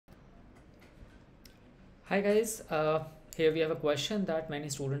Hi guys, here we have a question that many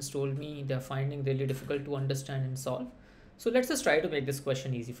students told me they're finding really difficult to understand and solve. So let's just try to make this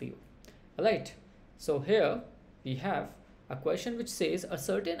question easy for you. Alright, so here we have a question which says a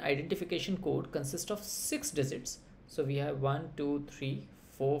certain identification code consists of 6 digits. So we have 1, 2, 3,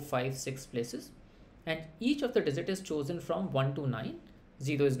 4, 5, 6 places, and each of the digit is chosen from 1 to 9.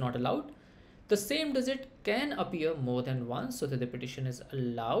 0 is not allowed. The same digit can appear more than once, so the repetition is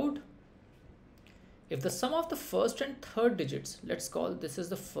allowed. If the sum of the first and third digits, let's call this is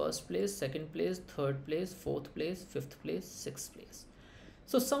the first place, second place, third place, fourth place, fifth place, sixth place.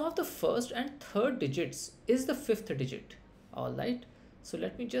 So sum of the first and third digits is the fifth digit. All right. So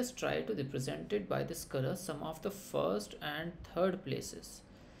let me just try to represent it by this color. Sum of the first and third places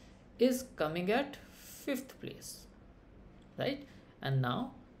is coming at fifth place, right? And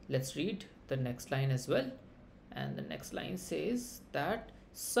now let's read the next line as well. And the next line says that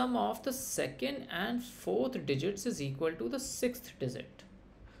sum of the second and fourth digits is equal to the sixth digit.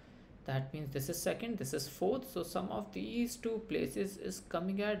 That means this is second, this is fourth. So sum of these two places is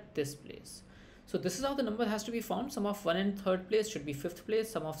coming at this place. So this is how the number has to be found. Sum of 1 and third place should be fifth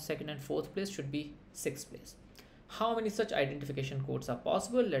place. Sum of second and fourth place should be sixth place. How many such identification codes are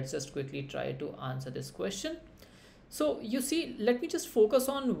possible? Let's just quickly try to answer this question. So you see, let me just focus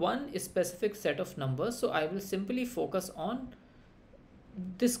on one specific set of numbers. So I will simply focus on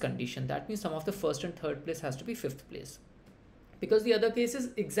this condition. That means sum of the first and third place has to be fifth place, because the other case is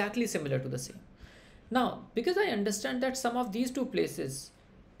exactly similar to the same. Now, because I understand that sum of these two places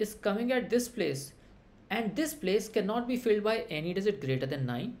is coming at this place, and this place cannot be filled by any digit greater than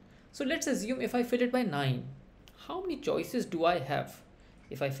 9. So let's assume if I fill it by 9, how many choices do I have?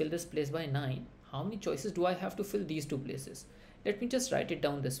 If I fill this place by 9, how many choices do I have to fill these two places? Let me just write it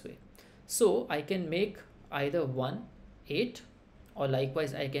down this way. So I can make either 1, 8, or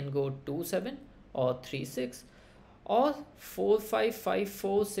likewise I can go 2, 7, or 3, 6, or 4, 5, 5,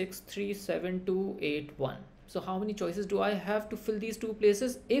 4, 6, 3, 7, 2, 8, 1. So how many choices do I have to fill these two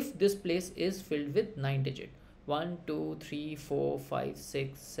places if this place is filled with 9 digit? 1, 2, 3, 4, 5,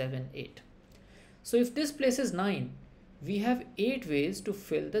 6, 7, 8. So if this place is 9, we have 8 ways to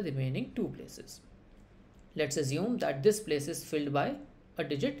fill the remaining two places. Let's assume that this place is filled by a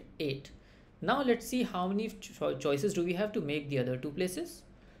digit 8. Now let's see how many choices do we have to make the other two places.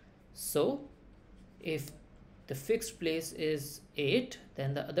 So if the fixed place is 8,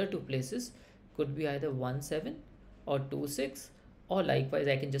 then the other two places could be either 1, 7 or 2, 6, or likewise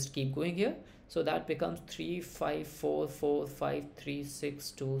I can just keep going here. So that becomes 3, 5, 4, 4, 5, 3,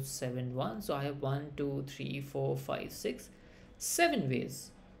 6, 2, 7, 1. So I have 1, 2, 3, 4, 5, 6, 7 ways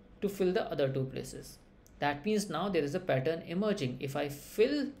to fill the other two places. That means now there is a pattern emerging. If I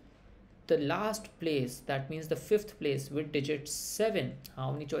fill the last place, that means the fifth place, with digit 7,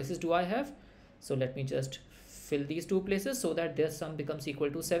 how many choices do I have? So let me just fill these two places so that their sum becomes equal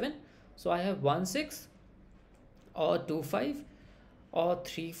to 7. So I have 1, 6, or 2, 5, or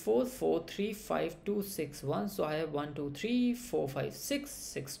 3, 4, 4, 3, 5, 2, 6, 1. So I have 1, 2, 3, 4, 5,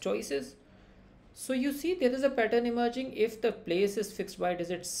 6 choices. So you see there is a pattern emerging. If the place is fixed by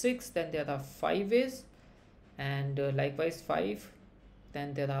digit 6, then there are 5 ways, and likewise 5,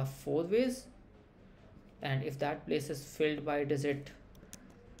 then there are 4 ways, and if that place is filled by digit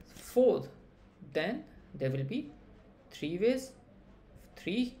 4, then there will be 3 ways,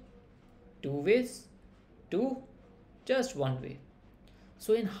 3, 2 ways, 2, just 1 way.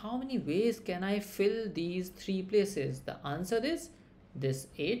 So in how many ways can I fill these 3 places? The answer is this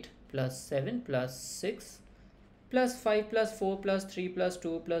 8 plus 7 plus 6 plus 5 plus 4 plus 3 plus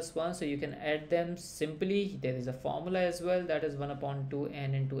 2 plus 1. So you can add them simply. There is a formula as well, that is 1 upon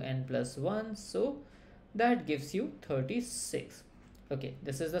 2n into n plus 1. So that gives you 36. Okay,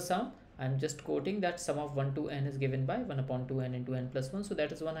 this is the sum. I'm just quoting that sum of 1 to n is given by 1 upon 2n into n plus 1. So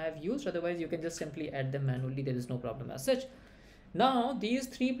that is one I have used. Otherwise you can just simply add them manually. There is no problem as such. Now these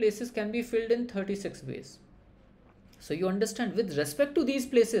 3 places can be filled in 36 ways. So you understand, with respect to these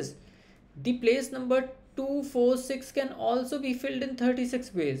places, the place number 2, 4, 6 can also be filled in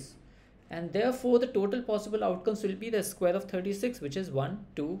 36 ways, and therefore the total possible outcomes will be the square of 36, which is 1,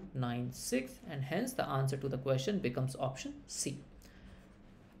 2, 9, 6, and hence the answer to the question becomes option C.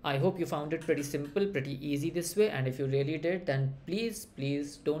 I hope you found it pretty simple, pretty easy this way, and if you really did, then please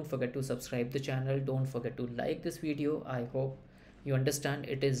don't forget to subscribe the channel. Don't forget to like this video. I hope you understand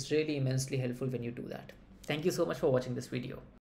it is really immensely helpful when you do that. Thank you so much for watching this video.